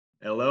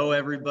Hello,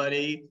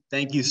 everybody.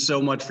 Thank you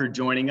so much for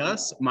joining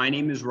us. My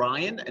name is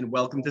Ryan, and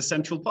welcome to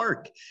Central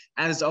Park.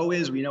 As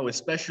always, we know,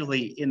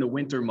 especially in the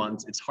winter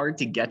months, it's hard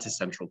to get to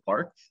Central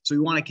Park. So we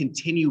want to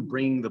continue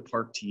bringing the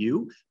park to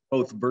you,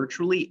 both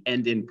virtually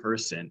and in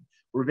person.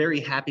 We're very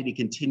happy to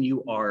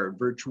continue our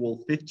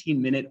virtual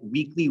 15-minute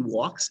weekly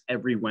walks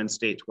every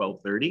Wednesday at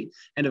 12:30.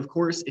 And of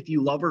course, if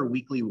you love our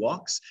weekly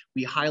walks,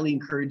 we highly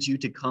encourage you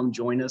to come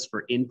join us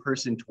for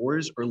in-person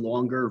tours or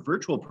longer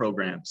virtual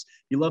programs.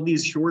 If you love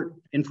these short,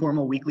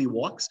 informal weekly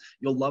walks,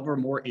 you'll love our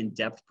more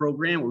in-depth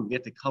program where we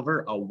get to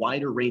cover a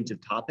wider range of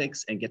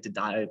topics and get to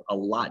dive a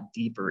lot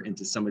deeper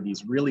into some of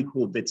these really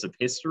cool bits of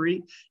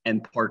history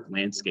and park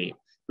landscape.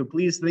 So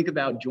please think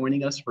about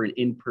joining us for an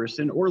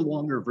in-person or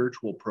longer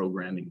virtual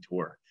programming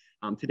tour.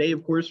 Today,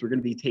 of course, we're going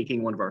to be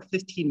taking one of our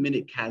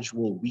 15-minute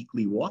casual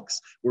weekly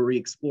walks where we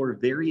explore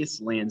various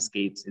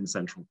landscapes in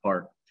Central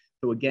Park.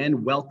 So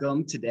again,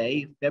 welcome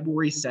today,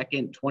 February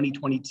 2nd,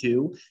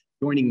 2022,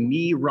 joining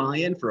me,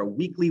 Ryan, for a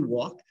weekly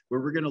walk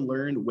where we're going to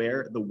learn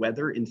where the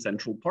weather in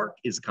Central Park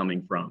is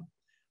coming from.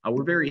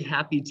 We're very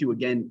happy to,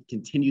 again,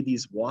 continue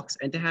these walks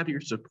and to have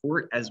your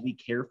support as we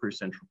care for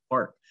Central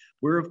Park.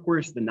 We're, of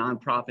course, the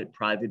nonprofit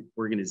private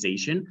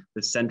organization,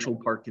 the Central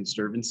Park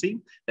Conservancy,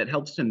 that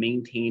helps to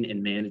maintain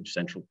and manage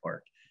Central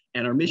Park.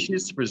 And our mission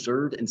is to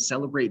preserve and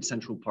celebrate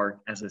Central Park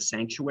as a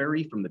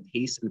sanctuary from the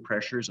pace and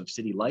pressures of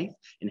city life,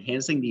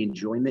 enhancing the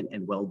enjoyment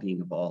and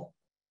well-being of all.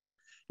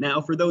 Now,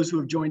 for those who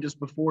have joined us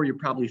before, you're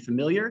probably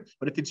familiar,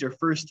 but if it's your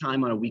first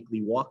time on a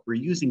weekly walk, we're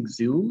using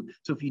Zoom.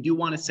 So if you do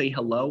want to say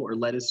hello or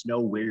let us know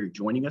where you're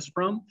joining us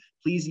from,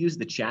 please use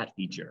the chat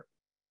feature.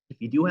 If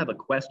you do have a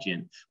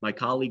question, my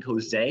colleague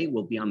Jose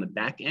will be on the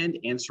back end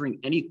answering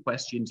any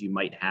questions you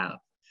might have.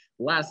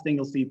 The last thing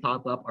you'll see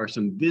pop up are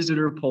some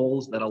visitor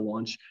polls that I'll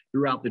launch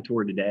throughout the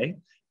tour today.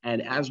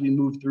 And as we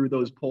move through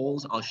those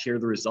polls, I'll share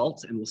the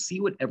results and we'll see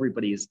what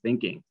everybody is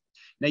thinking.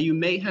 Now, you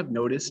may have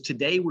noticed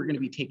today we're going to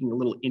be taking a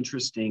little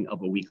interesting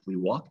of a weekly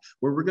walk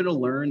where we're going to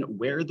learn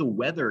where the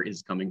weather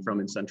is coming from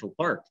in Central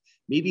Park.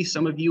 Maybe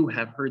some of you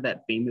have heard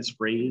that famous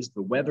phrase,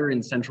 the weather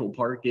in Central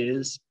Park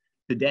is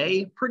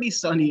today pretty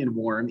sunny and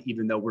warm,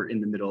 even though we're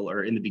in the middle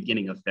or in the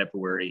beginning of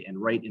February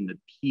and right in the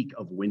peak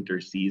of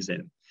winter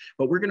season.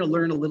 But we're going to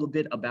learn a little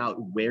bit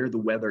about where the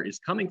weather is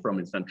coming from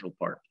in Central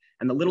Park.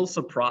 And the little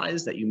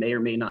surprise that you may or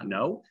may not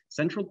know,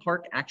 Central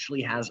Park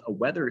actually has a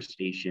weather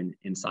station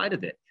inside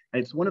of it.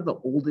 And it's one of the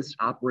oldest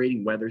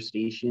operating weather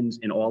stations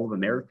in all of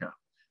America.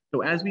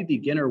 So as we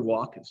begin our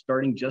walk,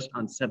 starting just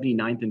on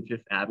 79th and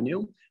 5th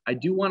Avenue, I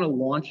do want to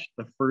launch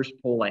the first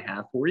poll I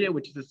have for you,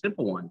 which is a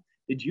simple one.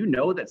 Did you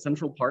know that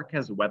Central Park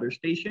has a weather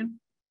station?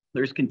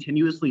 There's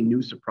continuously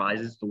new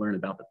surprises to learn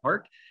about the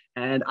park.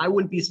 And I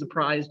wouldn't be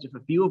surprised if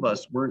a few of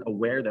us weren't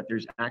aware that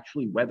there's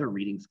actually weather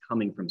readings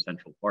coming from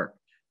Central Park.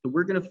 So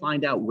we're going to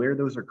find out where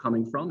those are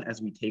coming from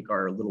as we take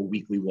our little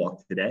weekly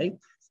walk today,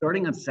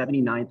 starting on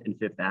 79th and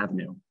 5th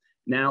Avenue.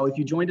 Now, if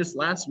you joined us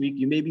last week,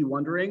 you may be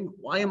wondering,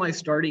 why am I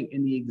starting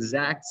in the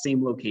exact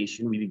same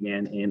location we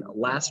began in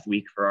last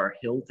week for our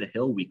Hill to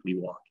Hill weekly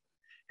walk?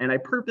 And I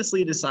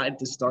purposely decided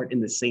to start in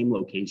the same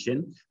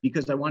location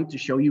because I wanted to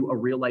show you a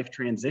real life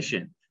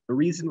transition. The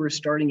reason we're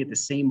starting at the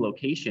same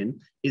location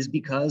is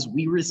because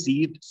we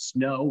received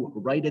snow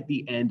right at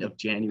the end of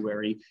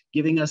January,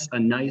 giving us a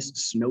nice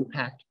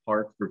snow-packed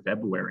park for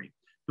February.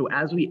 So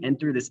as we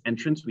enter this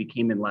entrance we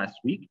came in last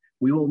week,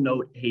 we will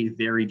note a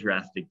very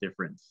drastic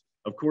difference.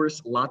 Of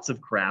course, lots of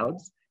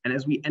crowds. And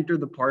as we enter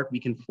the park, we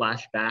can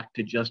flash back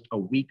to just a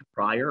week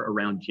prior,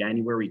 around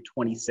January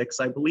 26th,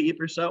 I believe,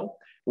 or so,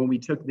 when we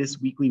took this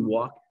weekly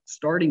walk,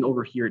 starting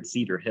over here at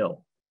Cedar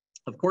Hill.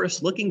 Of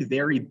course, looking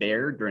very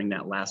bare during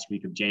that last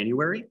week of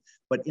January,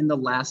 but in the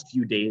last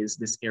few days,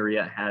 this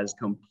area has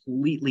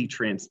completely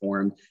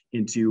transformed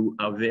into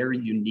a very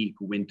unique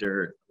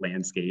winter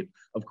landscape.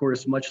 Of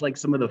course, much like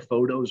some of the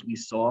photos we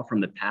saw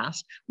from the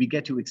past, we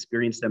get to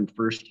experience them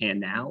firsthand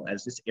now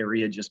as this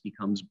area just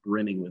becomes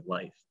brimming with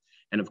life.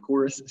 And of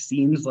course,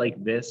 scenes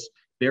like this,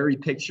 very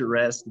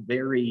picturesque,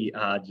 very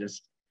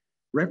just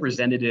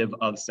representative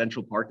of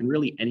Central Park and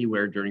really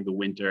anywhere during the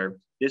winter,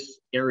 this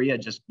area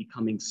just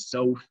becoming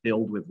so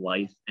filled with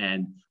life.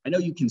 And I know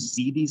you can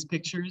see these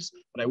pictures,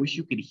 but I wish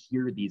you could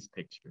hear these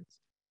pictures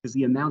because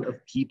the amount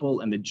of people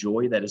and the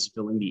joy that is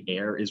filling the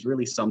air is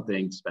really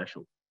something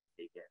special to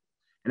take in.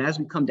 And as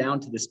we come down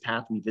to this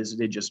path we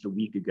visited just a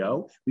week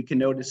ago, we can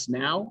notice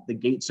now the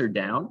gates are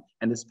down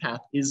and this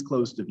path is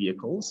closed to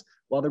vehicles.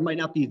 While there might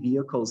not be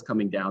vehicles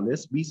coming down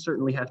this, we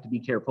certainly have to be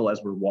careful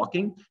as we're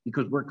walking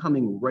because we're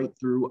coming right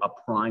through a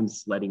prime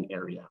sledding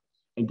area.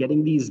 And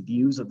getting these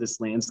views of this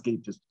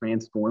landscape just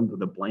transformed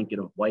with a blanket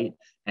of white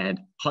and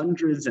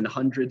hundreds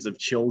of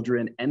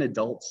children and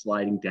adults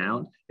sliding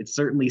down, it's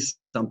certainly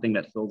something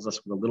that fills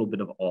us with a little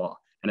bit of awe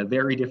and a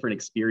very different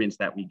experience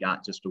that we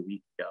got just a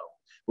week ago.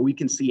 But we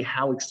can see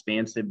how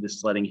expansive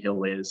this sledding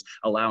hill is,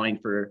 allowing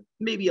for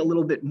maybe a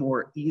little bit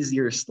more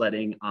easier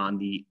sledding on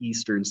the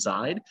eastern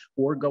side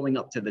or going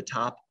up to the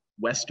top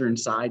western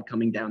side,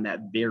 coming down that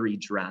very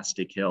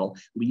drastic hill,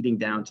 leading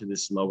down to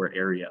this lower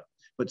area.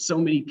 but so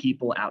many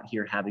people out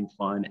here having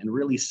fun and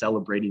really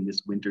celebrating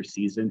this winter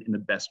season in the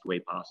best way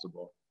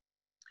possible.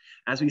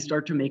 As we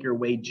start to make our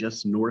way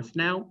just north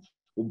now,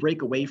 we'll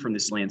break away from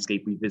this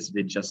landscape we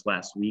visited just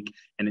last week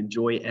and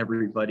enjoy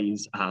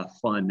everybody's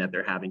fun that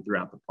they're having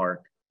throughout the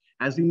park.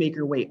 As we make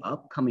our way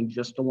up, coming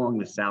just along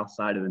the south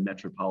side of the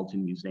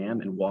Metropolitan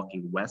Museum and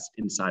walking west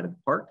inside of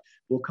the park,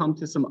 we'll come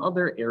to some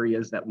other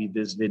areas that we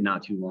visited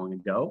not too long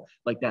ago,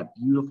 like that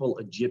beautiful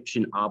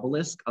Egyptian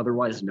obelisk,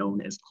 otherwise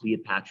known as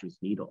Cleopatra's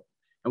Needle.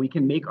 And we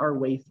can make our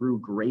way through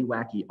Gray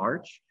Wacky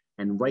Arch,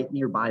 and right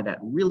nearby that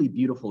really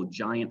beautiful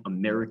giant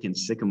American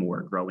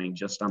sycamore growing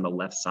just on the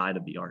left side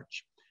of the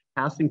arch.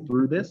 Passing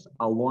through this,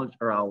 I'll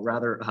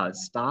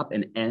stop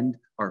and end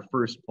our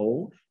first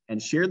poll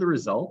and share the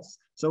results.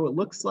 So it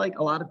looks like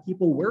a lot of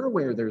people were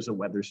aware there's a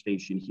weather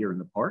station here in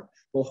the park.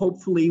 Well,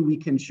 hopefully we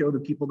can show the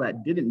people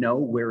that didn't know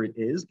where it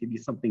is, give you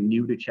something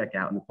new to check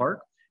out in the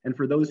park. And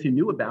for those who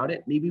knew about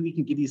it, maybe we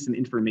can give you some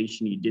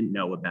information you didn't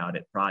know about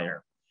it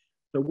prior.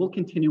 So we'll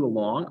continue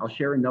along. I'll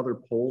share another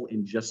poll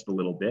in just a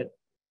little bit.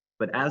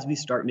 But as we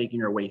start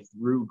making our way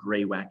through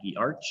Gray Wacky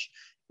Arch,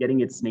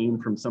 getting its name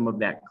from some of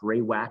that gray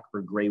whack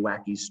or gray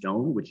wacky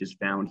stone, which is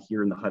found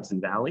here in the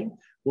Hudson Valley,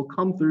 we'll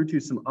come through to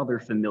some other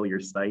familiar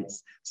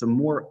sites, some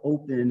more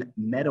open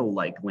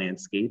meadow-like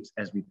landscapes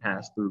as we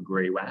pass through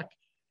Gray Whack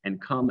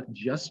and come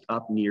just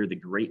up near the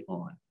Great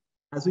Lawn.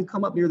 As we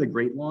come up near the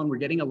Great Lawn, we're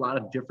getting a lot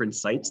of different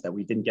sites that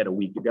we didn't get a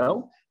week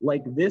ago,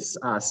 like this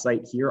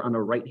site here on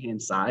the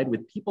right-hand side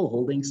with people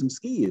holding some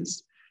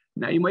skis.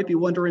 Now, you might be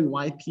wondering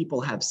why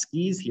people have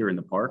skis here in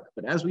the park,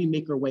 but as we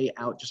make our way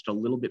out just a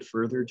little bit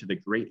further to the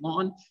Great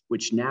Lawn,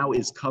 which now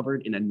is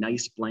covered in a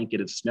nice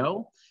blanket of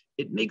snow,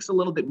 it makes a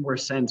little bit more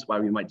sense why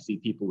we might see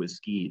people with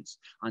skis.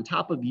 On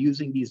top of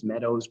using these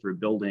meadows for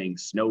building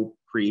snow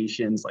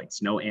creations like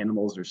snow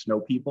animals or snow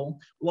people,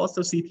 we'll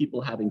also see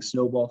people having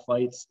snowball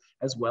fights,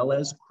 as well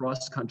as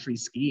cross-country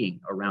skiing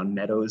around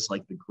meadows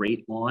like the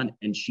Great Lawn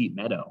and Sheep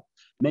Meadow.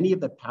 Many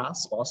of the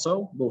paths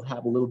also will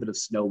have a little bit of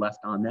snow left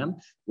on them,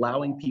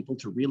 allowing people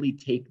to really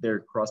take their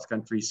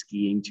cross-country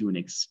skiing to an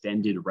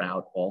extended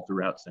route all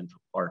throughout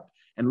Central Park.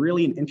 And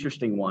really an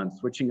interesting one,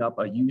 switching up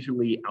a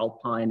usually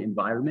alpine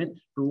environment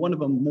for one of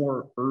the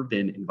more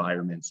urban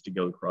environments to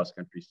go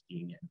cross-country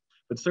skiing in.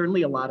 But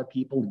certainly a lot of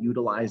people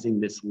utilizing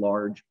this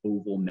large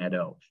oval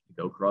meadow to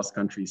go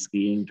cross-country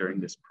skiing during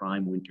this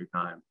prime winter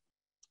time.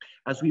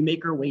 As we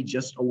make our way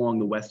just along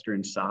the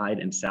western side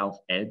and south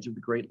edge of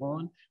the Great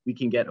Lawn, we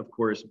can get, of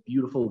course,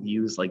 beautiful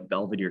views like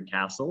Belvedere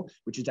Castle,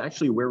 which is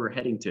actually where we're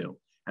heading to.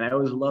 And I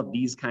always love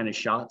these kind of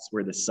shots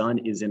where the sun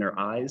is in our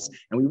eyes,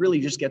 and we really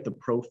just get the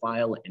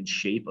profile and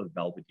shape of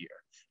Belvedere.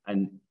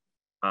 And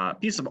a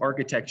piece of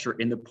architecture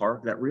in the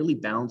park that really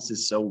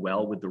balances so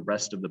well with the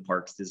rest of the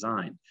park's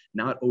design,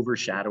 not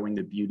overshadowing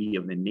the beauty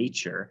of the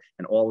nature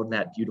and all of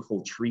that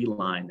beautiful tree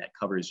line that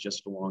covers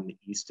just along the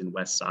east and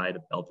west side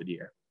of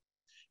Belvedere.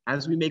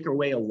 As we make our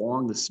way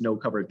along the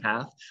snow-covered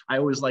path, I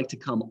always like to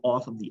come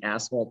off of the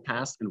asphalt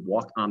path and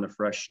walk on the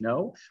fresh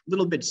snow, a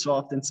little bit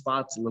soft in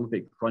spots, a little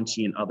bit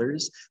crunchy in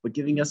others, but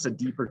giving us a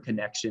deeper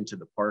connection to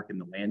the park and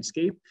the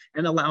landscape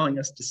and allowing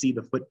us to see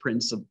the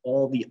footprints of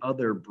all the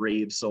other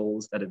brave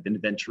souls that have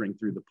been venturing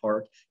through the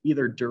park,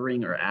 either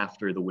during or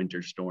after the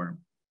winter storm.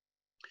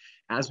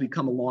 As we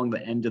come along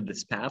the end of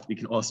this path, we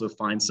can also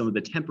find some of the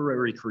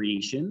temporary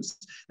creations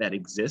that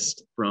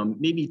exist from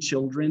maybe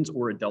children's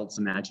or adults'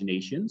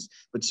 imaginations,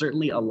 but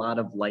certainly a lot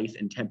of life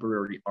and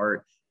temporary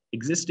art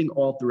existing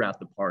all throughout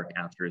the park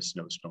after a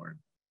snowstorm.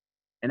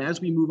 And as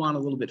we move on a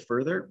little bit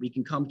further, we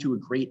can come to a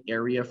great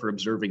area for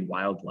observing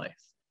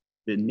wildlife,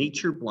 the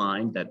nature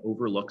blind that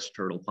overlooks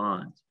Turtle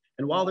Pond.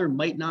 And while there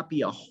might not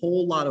be a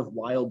whole lot of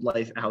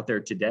wildlife out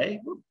there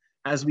today,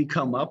 as we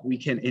come up, we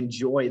can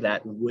enjoy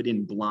that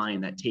wooden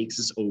blind that takes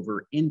us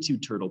over into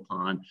Turtle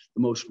Pond,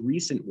 the most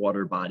recent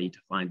water body to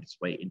find its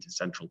way into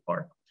Central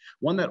Park.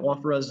 One that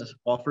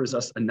offers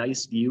us a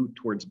nice view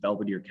towards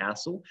Belvedere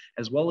Castle,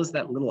 as well as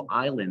that little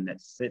island that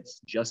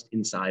sits just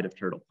inside of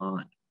Turtle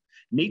Pond.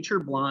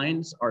 Nature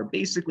blinds are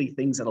basically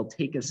things that'll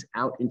take us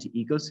out into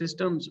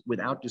ecosystems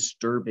without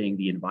disturbing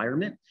the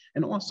environment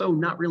and also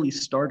not really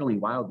startling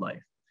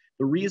wildlife.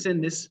 The reason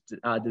this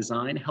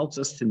design helps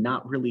us to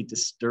not really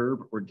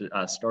disturb or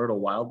startle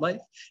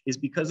wildlife is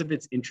because of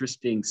its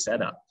interesting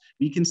setup.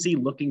 We can see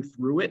looking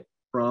through it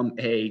from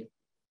a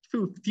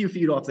few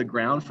feet off the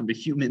ground from a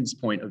human's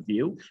point of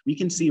view, we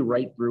can see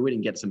right through it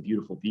and get some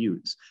beautiful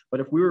views. But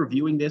if we were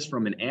viewing this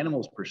from an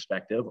animal's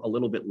perspective, a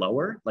little bit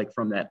lower, like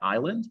from that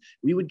island,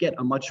 we would get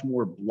a much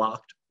more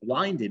blocked,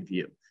 blinded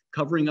view,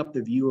 covering up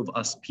the view of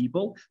us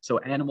people so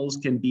animals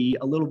can be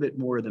a little bit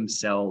more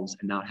themselves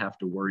and not have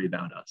to worry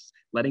about us,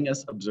 letting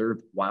us observe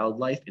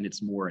wildlife in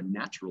its more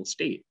natural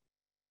state.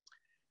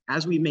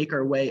 As we make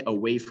our way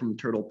away from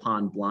Turtle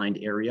Pond blind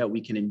area,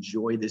 we can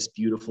enjoy this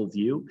beautiful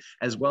view,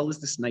 as well as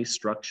this nice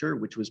structure,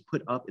 which was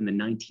put up in the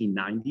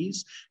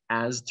 1990s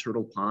as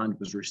Turtle Pond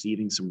was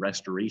receiving some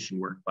restoration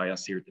work by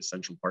us here at the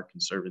Central Park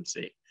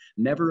Conservancy.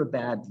 Never a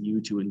bad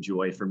view to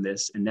enjoy from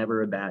this, and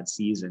never a bad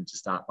season to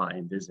stop by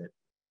and visit.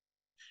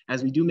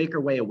 As we do make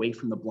our way away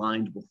from the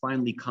blind, we'll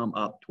finally come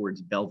up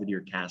towards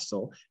Belvedere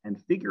Castle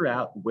and figure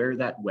out where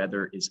that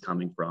weather is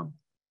coming from.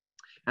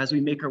 As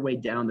we make our way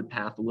down the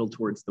path a little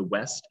towards the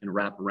west and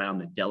wrap around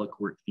the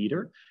Delacorte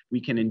Theater,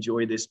 we can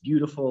enjoy this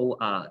beautiful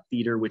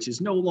theater, which is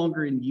no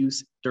longer in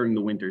use during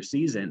the winter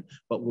season,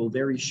 but will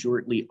very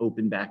shortly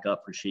open back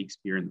up for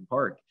Shakespeare in the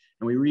Park.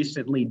 And we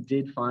recently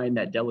did find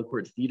that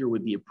Delacorte Theater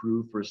would be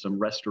approved for some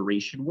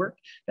restoration work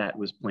that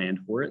was planned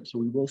for it. So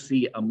we will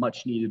see a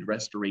much needed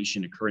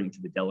restoration occurring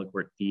to the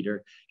Delacorte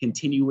Theater,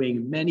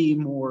 continuing many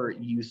more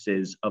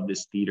uses of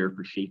this theater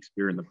for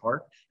Shakespeare in the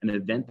Park, an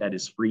event that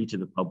is free to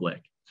the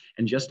public.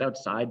 And just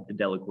outside the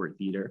Delacorte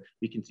Theater,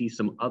 we can see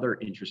some other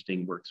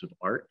interesting works of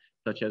art,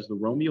 such as the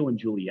Romeo and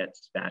Juliet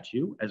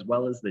statue, as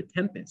well as the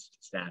Tempest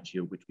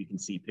statue, which we can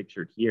see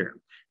pictured here.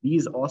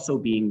 These also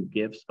being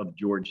gifts of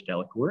George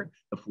Delacorte,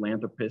 the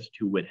philanthropist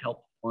who would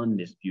help fund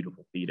this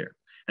beautiful theater.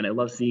 And I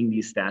love seeing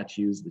these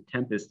statues, the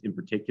Tempest in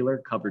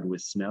particular, covered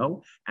with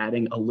snow,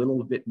 adding a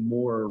little bit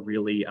more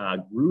really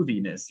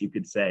grooviness, you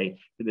could say,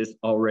 to this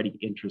already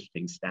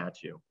interesting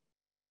statue.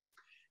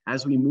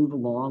 As we move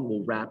along,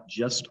 we'll wrap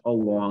just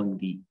along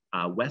the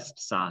west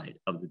side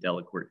of the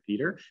Delacorte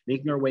Theater,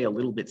 making our way a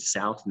little bit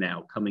south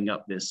now, coming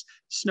up this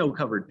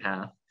snow-covered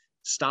path,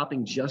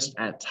 stopping just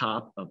at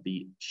top of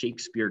the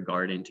Shakespeare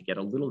Garden to get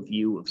a little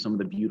view of some of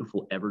the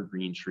beautiful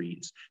evergreen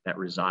trees that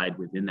reside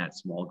within that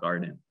small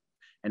garden.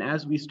 And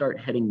as we start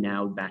heading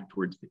now back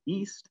towards the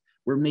east,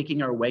 we're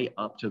making our way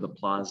up to the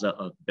plaza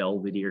of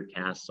Belvedere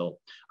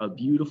Castle, a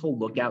beautiful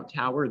lookout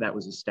tower that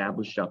was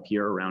established up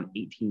here around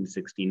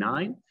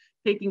 1869,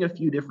 taking a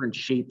few different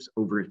shapes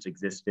over its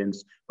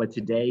existence, but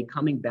today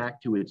coming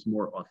back to its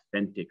more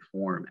authentic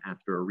form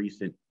after a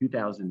recent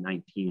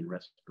 2019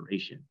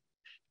 restoration.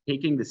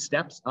 Taking the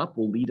steps up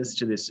will lead us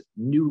to this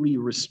newly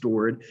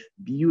restored,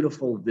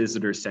 beautiful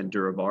visitor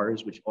center of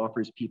ours, which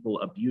offers people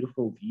a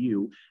beautiful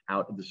view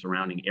out of the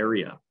surrounding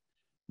area.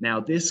 Now,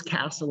 this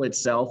castle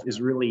itself is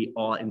really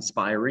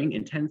awe-inspiring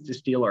and tends to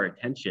steal our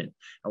attention.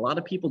 A lot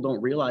of people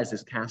don't realize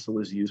this castle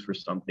is used for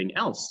something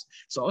else.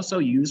 It's also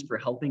used for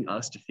helping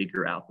us to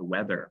figure out the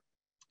weather.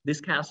 This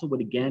castle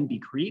would again be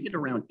created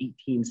around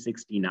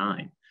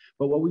 1869.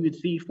 But what we would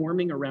see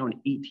forming around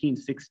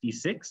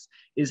 1866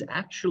 is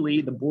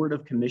actually the Board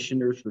of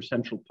Commissioners for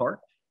Central Park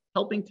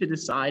helping to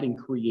decide and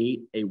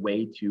create a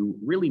way to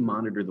really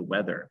monitor the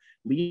weather,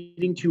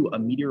 leading to a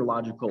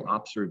meteorological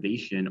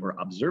observation or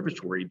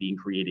observatory being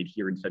created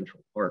here in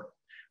Central Park.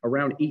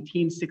 Around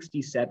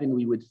 1867,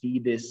 we would see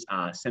this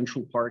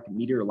Central Park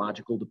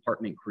Meteorological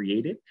Department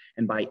created.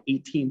 And by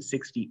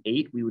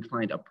 1868, we would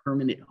find a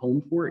permanent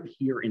home for it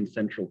here in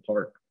Central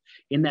Park.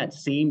 In that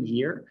same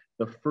year,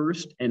 the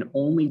first and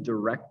only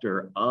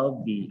director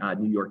of the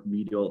New York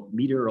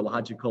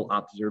Meteorological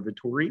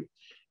Observatory,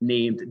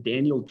 named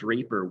Daniel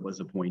Draper, was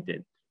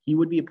appointed. He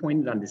would be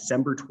appointed on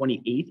December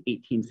 28,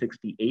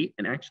 1868,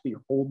 and actually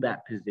hold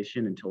that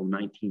position until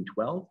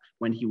 1912,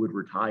 when he would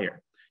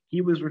retire. He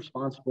was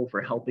responsible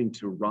for helping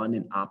to run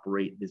and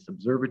operate this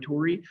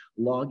observatory,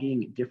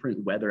 logging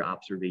different weather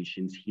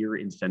observations here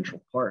in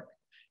Central Park.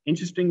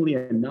 Interestingly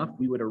enough,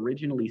 we would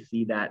originally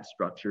see that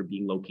structure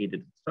being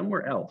located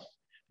somewhere else.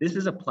 This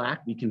is a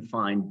plaque we can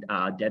find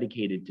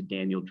dedicated to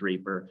Daniel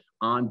Draper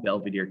on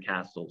Belvedere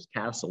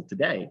Castle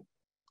today.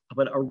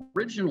 But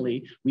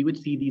originally, we would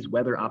see these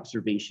weather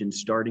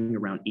observations starting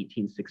around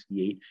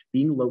 1868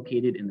 being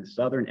located in the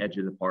southern edge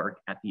of the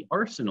park at the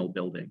Arsenal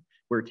building,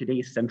 where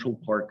today's Central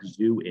Park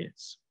Zoo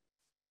is.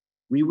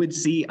 We would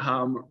see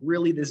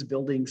really this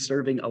building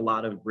serving a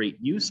lot of great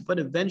use, but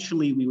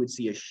eventually we would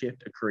see a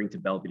shift occurring to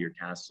Belvedere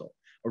Castle.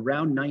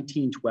 Around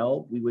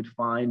 1912, we would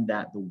find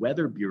that the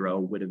Weather Bureau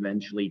would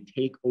eventually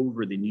take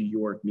over the New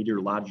York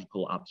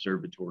Meteorological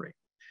Observatory.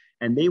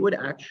 And they would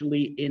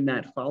actually, in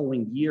that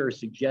following year,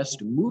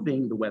 suggest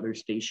moving the weather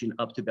station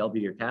up to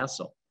Belvedere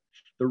Castle.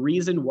 The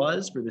reason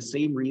was, for the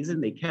same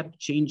reason, they kept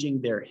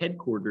changing their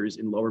headquarters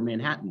in Lower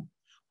Manhattan.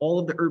 All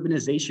of the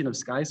urbanization of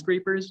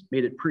skyscrapers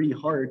made it pretty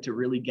hard to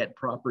really get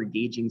proper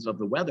gaugings of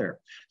the weather.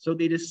 So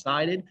they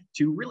decided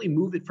to really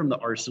move it from the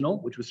Arsenal,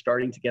 which was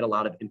starting to get a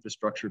lot of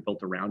infrastructure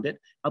built around it,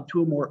 up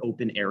to a more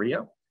open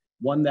area.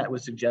 One that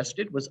was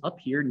suggested was up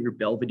here near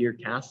Belvedere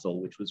Castle,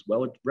 which was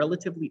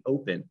relatively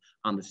open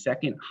on the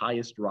second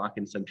highest rock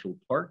in Central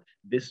Park,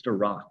 Vista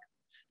Rock.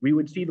 We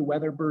would see the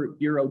Weather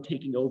Bureau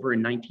taking over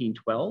in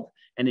 1912,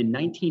 and in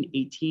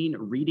 1918,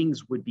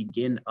 readings would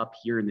begin up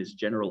here in this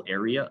general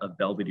area of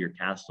Belvedere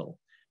Castle.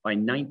 By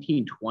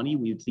 1920,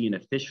 we would see an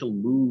official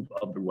move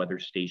of the weather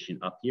station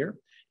up here,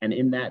 and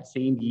in that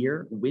same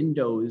year,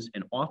 windows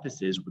and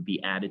offices would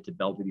be added to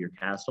Belvedere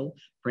Castle,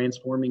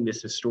 transforming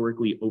this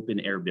historically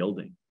open-air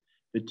building.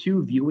 The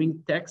two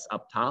viewing decks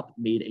up top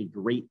made a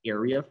great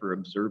area for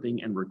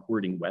observing and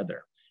recording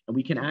weather, and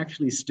we can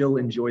actually still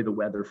enjoy the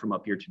weather from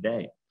up here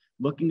today.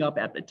 Looking up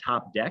at the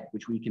top deck,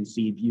 which we can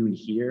see viewing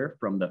here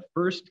from the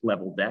first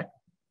level deck,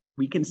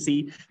 we can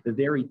see the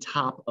very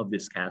top of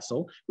this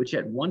castle, which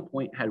at one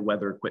point had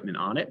weather equipment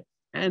on it,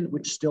 and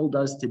which still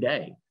does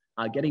today.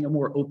 Getting a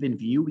more open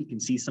view, we can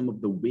see some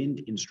of the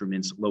wind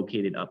instruments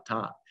located up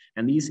top.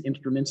 And these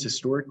instruments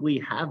historically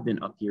have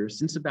been up here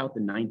since about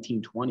the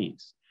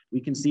 1920s. We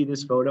can see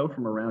this photo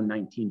from around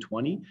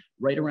 1920,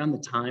 right around the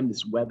time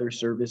this weather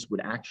service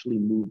would actually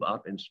move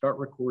up and start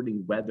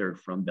recording weather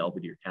from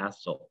Belvedere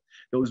Castle.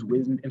 Those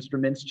wind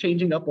instruments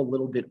changing up a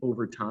little bit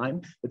over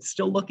time, but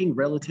still looking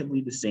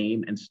relatively the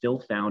same and still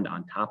found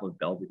on top of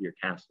Belvedere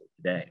Castle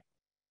today.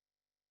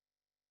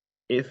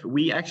 If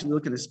we actually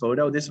look at this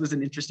photo, this was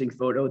an interesting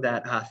photo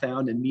that I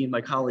found, and me and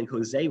my colleague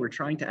Jose were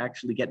trying to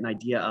actually get an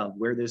idea of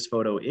where this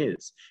photo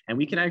is. And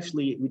we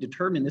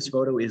determine this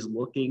photo is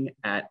looking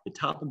at the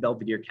top of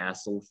Belvedere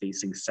Castle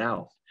facing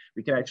south.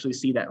 We can actually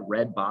see that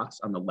red box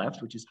on the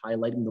left, which is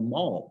highlighting the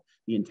mall,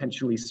 the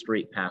intentionally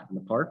straight path in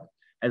the park,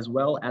 as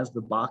well as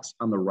the box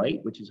on the right,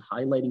 which is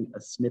highlighting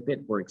a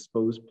snippet or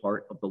exposed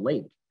part of the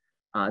lake.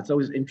 It's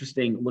always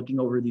interesting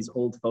looking over these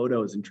old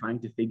photos and trying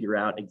to figure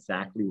out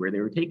exactly where they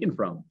were taken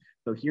from.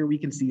 So here we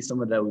can see some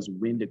of those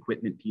wind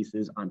equipment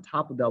pieces on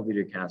top of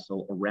Belvedere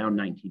Castle around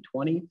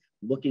 1920,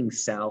 looking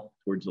south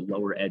towards the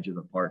lower edge of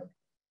the park.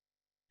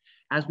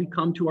 As we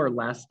come to our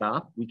last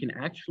stop, we can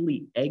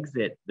actually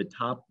exit the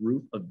top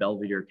roof of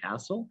Belvedere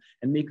Castle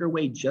and make our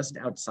way just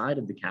outside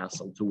of the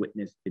castle to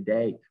witness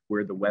today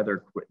where the weather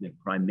equipment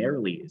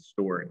primarily is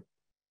stored.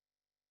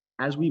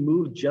 As we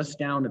move just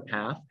down the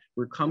path,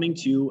 we're coming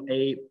to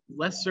a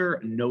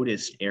lesser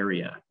noticed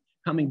area.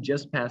 Coming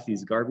just past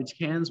these garbage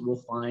cans,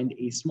 we'll find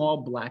a small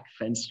black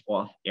fenced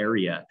off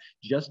area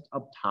just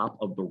up top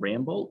of the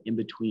ramble in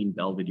between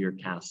Belvedere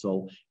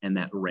Castle and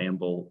that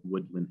ramble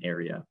woodland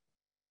area.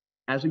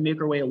 As we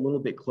make our way a little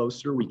bit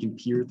closer, we can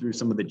peer through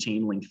some of the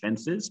chain link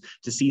fences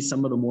to see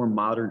some of the more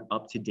modern,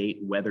 up-to-date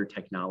weather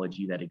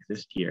technology that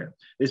exists here.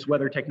 This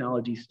weather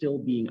technology still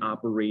being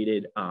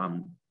operated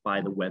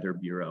by the Weather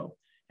Bureau.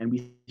 And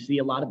we see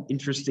a lot of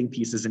interesting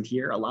pieces in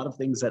here, a lot of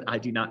things that I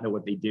do not know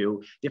what they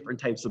do, different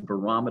types of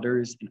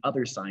barometers and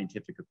other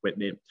scientific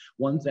equipment,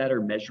 ones that are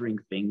measuring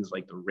things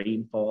like the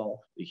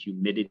rainfall, the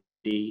humidity.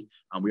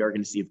 We are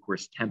going to see, of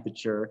course,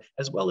 temperature,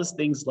 as well as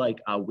things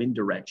like wind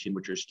direction,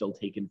 which are still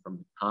taken from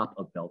the top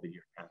of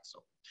Belvedere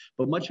Castle.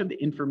 But much of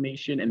the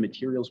information and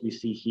materials we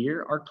see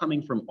here are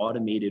coming from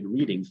automated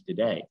readings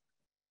today.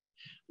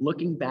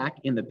 Looking back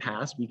in the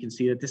past, we can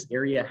see that this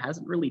area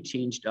hasn't really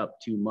changed up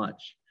too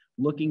much,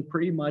 looking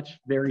pretty much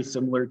very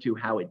similar to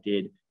how it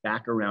did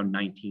back around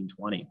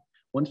 1920.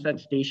 Once that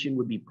station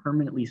would be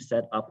permanently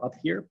set up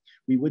here,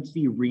 we would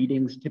see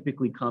readings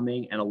typically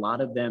coming and a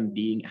lot of them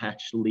being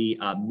actually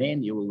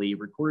manually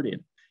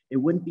recorded. It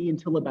wouldn't be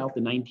until about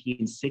the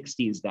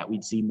 1960s that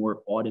we'd see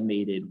more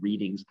automated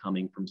readings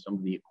coming from some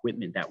of the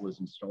equipment that was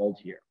installed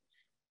here.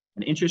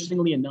 And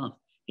interestingly enough,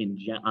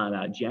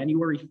 on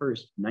January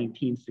 1st,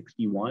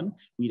 1961,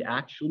 we'd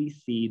actually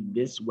see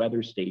this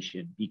weather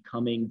station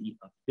becoming the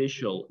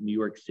official New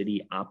York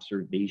City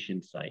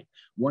observation site.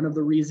 One of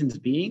the reasons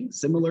being,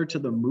 similar to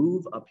the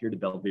move up here to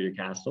Belvedere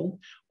Castle,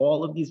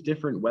 all of these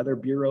different weather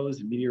bureaus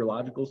and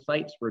meteorological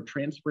sites were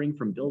transferring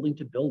from building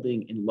to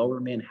building in Lower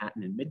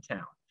Manhattan and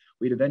Midtown.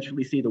 We'd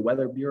eventually see the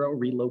Weather Bureau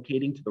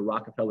relocating to the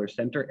Rockefeller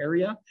Center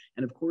area.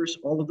 And of course,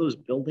 all of those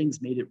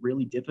buildings made it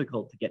really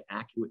difficult to get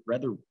accurate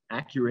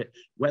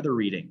weather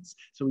readings.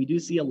 So we do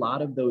see a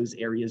lot of those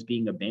areas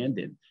being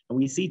abandoned. And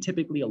we see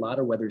typically a lot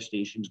of weather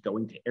stations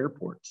going to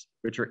airports,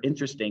 which are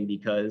interesting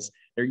because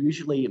they're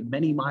usually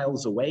many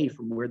miles away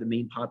from where the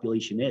main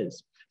population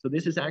is. So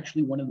this is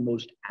actually one of the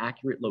most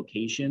accurate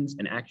locations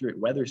and accurate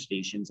weather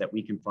stations that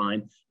we can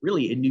find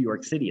really in New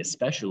York City,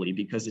 especially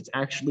because it's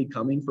actually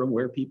coming from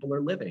where people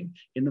are living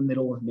in the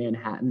middle of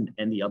Manhattan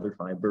and the other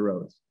 5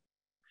 boroughs.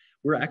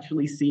 We're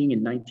actually seeing in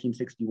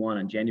 1961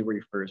 on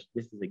January 1st,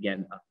 this is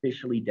again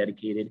officially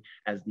dedicated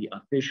as the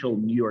official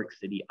New York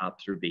City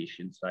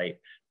observation site.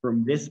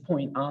 From this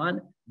point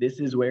on, this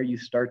is where you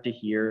start to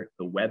hear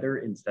the weather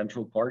in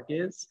Central Park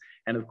is.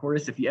 And of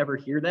course, if you ever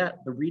hear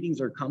that, the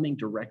readings are coming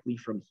directly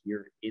from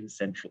here in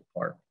Central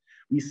Park.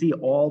 We see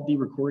all the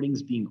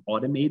recordings being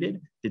automated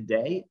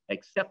today,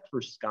 except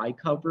for sky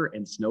cover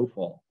and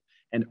snowfall.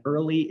 And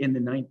early in the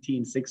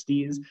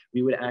 1960s,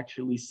 we would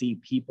actually see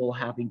people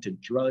having to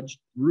drudge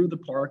through the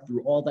park,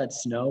 through all that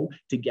snow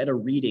to get a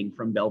reading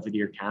from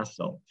Belvedere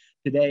Castle.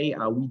 Today,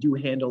 we do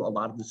handle a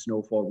lot of the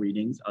snowfall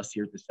readings, us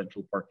here at the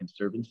Central Park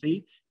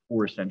Conservancy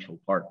for Central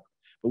Park.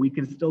 But we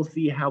can still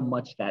see how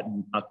much that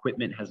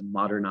equipment has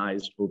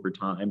modernized over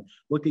time,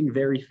 looking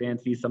very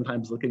fancy,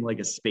 sometimes looking like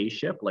a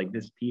spaceship, like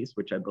this piece,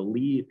 which I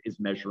believe is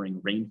measuring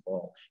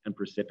rainfall and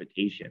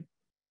precipitation.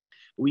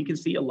 We can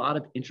see a lot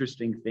of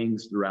interesting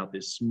things throughout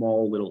this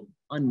small little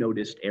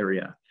unnoticed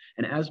area.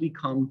 And as we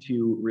come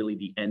to really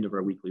the end of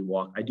our weekly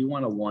walk, I do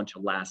want to launch a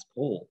last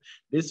poll.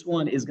 This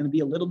one is going to be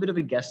a little bit of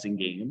a guessing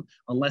game,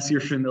 unless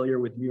you're familiar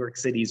with New York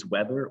City's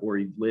weather or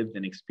you've lived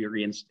and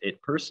experienced it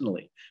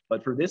personally.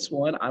 But for this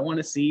one, I want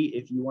to see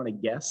if you want to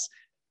guess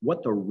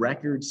what the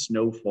record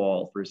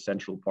snowfall for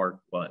Central Park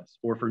was,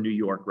 or for New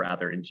York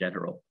rather in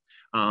general.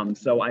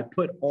 So I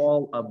put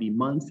all of the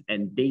months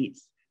and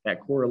dates that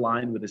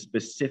correlate with a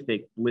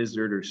specific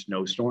blizzard or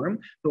snowstorm.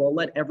 So I'll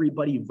let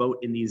everybody vote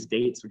in these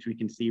dates, which we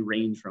can see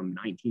range from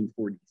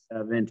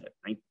 1947 to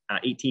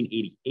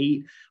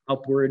 1888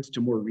 upwards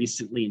to more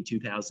recently in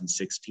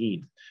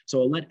 2016.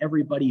 So I'll let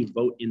everybody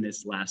vote in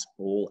this last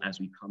poll as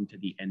we come to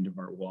the end of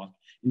our walk,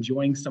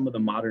 enjoying some of the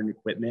modern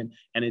equipment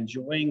and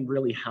enjoying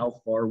really how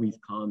far we've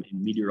come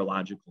in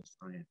meteorological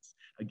science.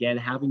 Again,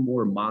 having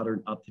more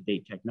modern,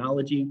 up-to-date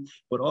technology,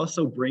 but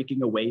also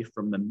breaking away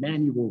from the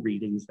manual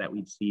readings that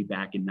we'd see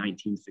back in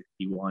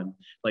 1961,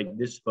 like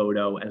this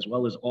photo, as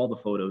well as all the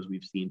photos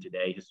we've seen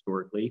today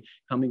historically,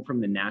 coming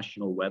from the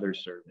National Weather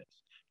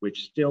Service,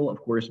 which still,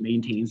 of course,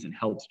 maintains and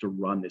helps to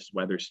run this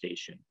weather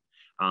station.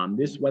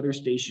 This weather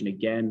station,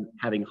 again,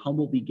 having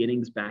humble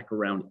beginnings back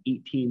around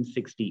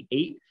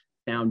 1868,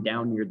 found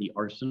down near the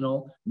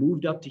Arsenal,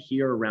 moved up to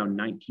here around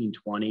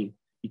 1920,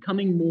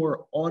 becoming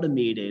more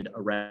automated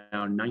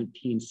around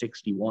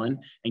 1961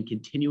 and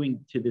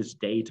continuing to this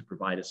day to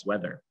provide us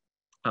weather.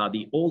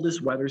 The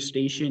oldest weather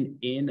station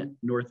in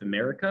North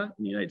America,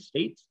 in the United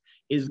States,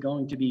 is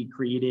going to be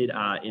created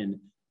in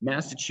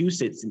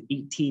Massachusetts in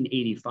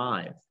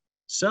 1885.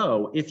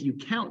 So if you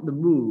count the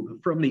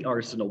move from the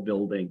Arsenal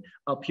building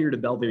up here to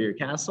Belvedere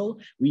Castle,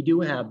 we do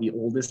have the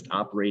oldest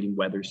operating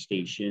weather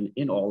station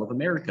in all of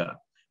America.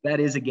 That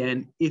is,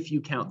 again, if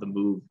you count the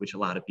move, which a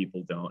lot of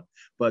people don't.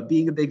 But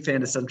being a big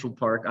fan of Central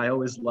Park, I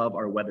always love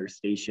our weather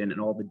station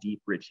and all the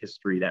deep, rich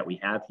history that we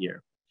have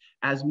here.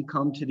 As we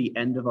come to the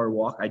end of our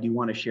walk, I do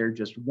want to share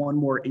just one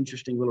more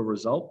interesting little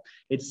result.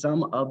 It's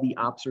some of the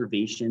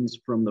observations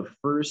from the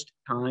first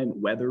time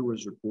weather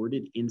was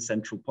recorded in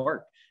Central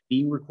Park,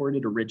 being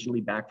recorded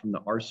originally back from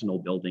the Arsenal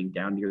building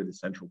down near the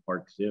Central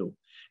Park Zoo.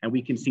 And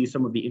we can see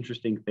some of the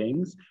interesting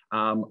things,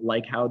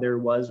 like how there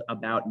was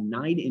about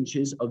 9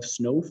 inches of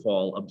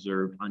snowfall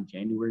observed on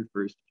January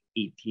 1st,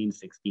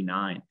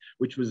 1869,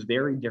 which was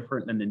very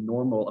different than the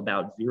normal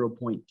about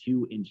 0.2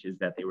 inches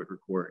that they would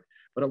record.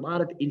 But a lot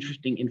of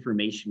interesting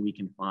information we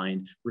can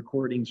find,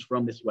 recordings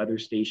from this weather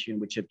station,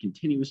 which have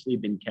continuously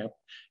been kept,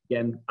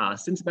 again,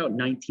 since about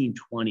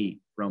 1920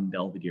 from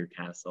Belvedere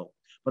Castle.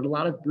 But a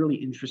lot of really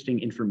interesting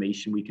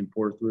information we can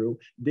pour through.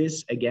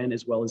 This, again,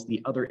 as well as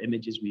the other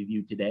images we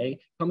viewed today,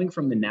 coming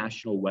from the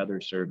National Weather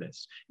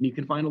Service. And you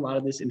can find a lot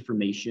of this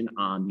information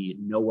on the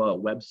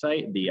NOAA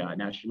website, the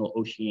National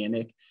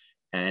Oceanic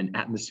and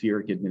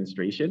Atmospheric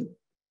Administration.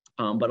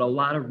 But a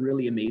lot of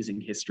really amazing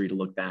history to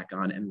look back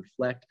on and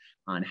reflect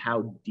on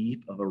how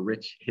deep of a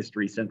rich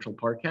history Central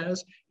Park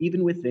has,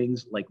 even with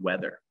things like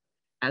weather.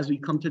 As we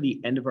come to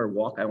the end of our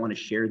walk, I want to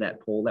share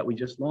that poll that we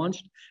just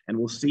launched, and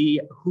we'll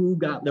see who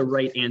got the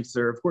right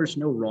answer. Of course,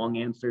 no wrong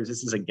answers.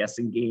 This is a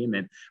guessing game,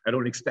 and I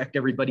don't expect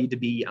everybody to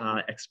be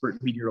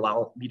expert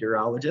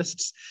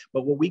meteorologists.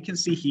 But what we can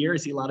see here, I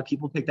see a lot of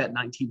people pick that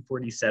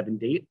 1947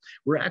 date.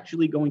 We're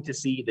actually going to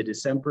see the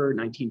December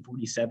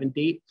 1947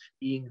 date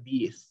being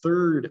the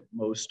third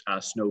most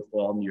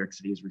snowfall New York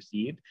City has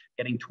received,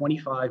 getting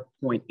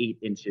 25.8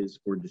 inches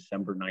for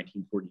December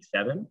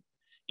 1947.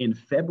 In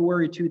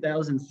February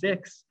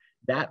 2006,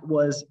 that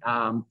was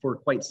for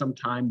quite some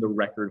time the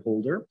record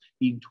holder,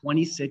 being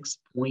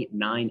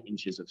 26.9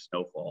 inches of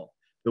snowfall.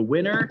 The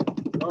winner,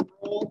 drum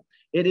roll,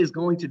 it is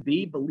going to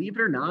be, believe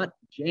it or not,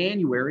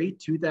 January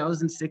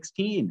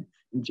 2016.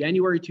 In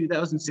January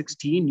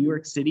 2016, New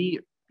York City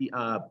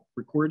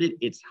recorded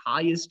its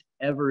highest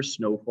ever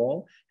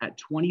snowfall at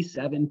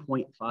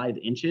 27.5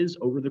 inches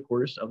over the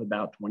course of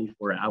about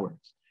 24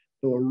 hours.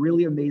 So a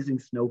really amazing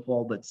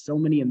snowfall, but so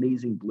many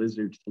amazing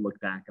blizzards to look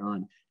back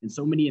on, and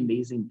so many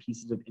amazing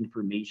pieces of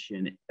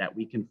information that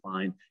we can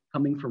find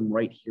coming from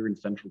right here in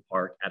Central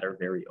Park at our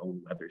very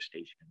own weather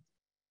station.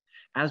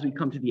 As we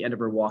come to the end of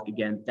our walk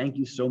again, thank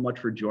you so much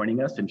for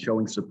joining us and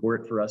showing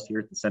support for us here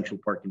at the Central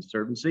Park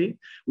Conservancy.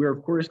 We're,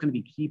 of course, going to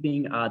be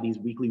keeping these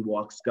weekly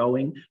walks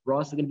going. We're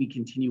also going to be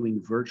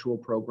continuing virtual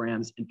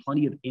programs and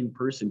plenty of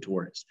in-person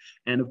tours.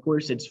 And of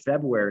course, it's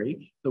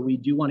February, so we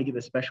do want to give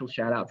a special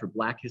shout out for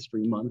Black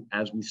History Month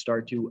as we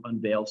start to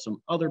unveil some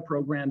other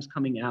programs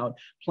coming out,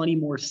 plenty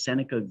more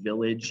Seneca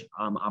Village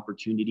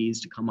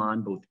opportunities to come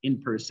on both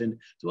in person,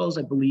 as well as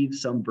I believe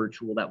some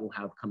virtual that we'll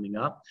have coming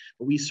up.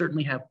 But we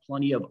certainly have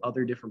plenty of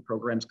other different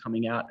programs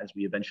coming out as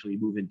we eventually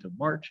move into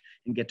March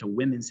and get to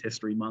Women's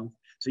History Month.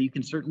 So you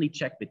can certainly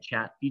check the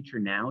chat feature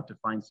now to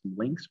find some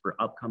links for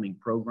upcoming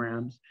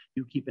programs.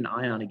 Do keep an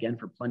eye on, again,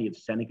 for plenty of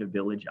Seneca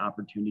Village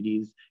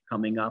opportunities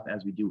coming up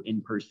as we do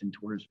in-person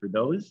tours for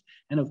those.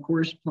 And of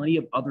course, plenty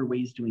of other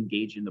ways to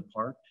engage in the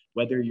park,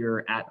 whether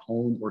you're at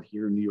home or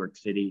here in New York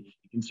City.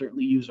 You can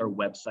certainly use our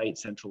website,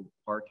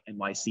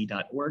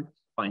 centralparknyc.org,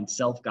 find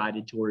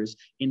self-guided tours,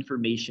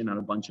 information on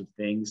a bunch of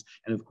things,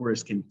 and of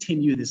course,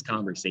 continue this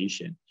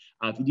conversation.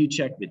 If you do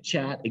check the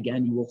chat,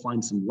 again, you will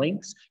find some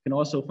links. You can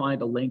also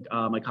find a link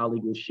my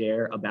colleague will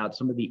share about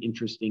some of the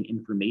interesting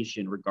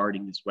information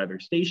regarding this weather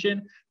station.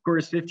 Of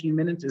course, 15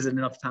 minutes isn't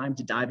enough time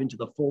to dive into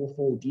the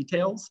full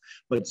details,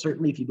 but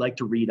certainly if you'd like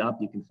to read up,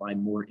 you can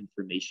find more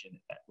information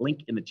at that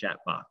link in the chat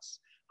box.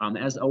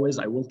 As always,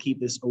 I will keep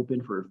this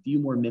open for a few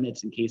more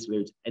minutes in case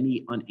there's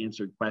any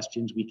unanswered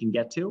questions we can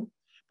get to.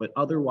 But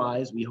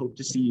otherwise, we hope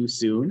to see you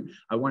soon.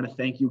 I want to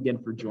thank you again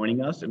for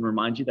joining us and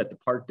remind you that the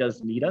park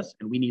does need us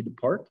and we need the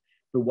park.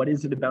 But what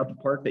is it about the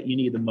park that you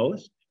need the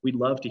most? We'd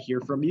love to hear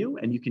from you,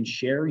 and you can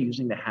share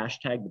using the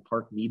hashtag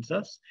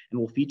 #TheParkNeedsUs, and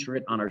we'll feature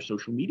it on our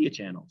social media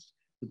channels.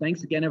 So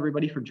thanks again,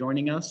 everybody, for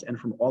joining us. And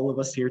from all of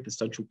us here at the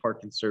Central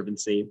Park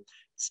Conservancy,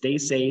 stay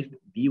safe,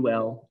 be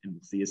well, and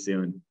we'll see you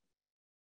soon.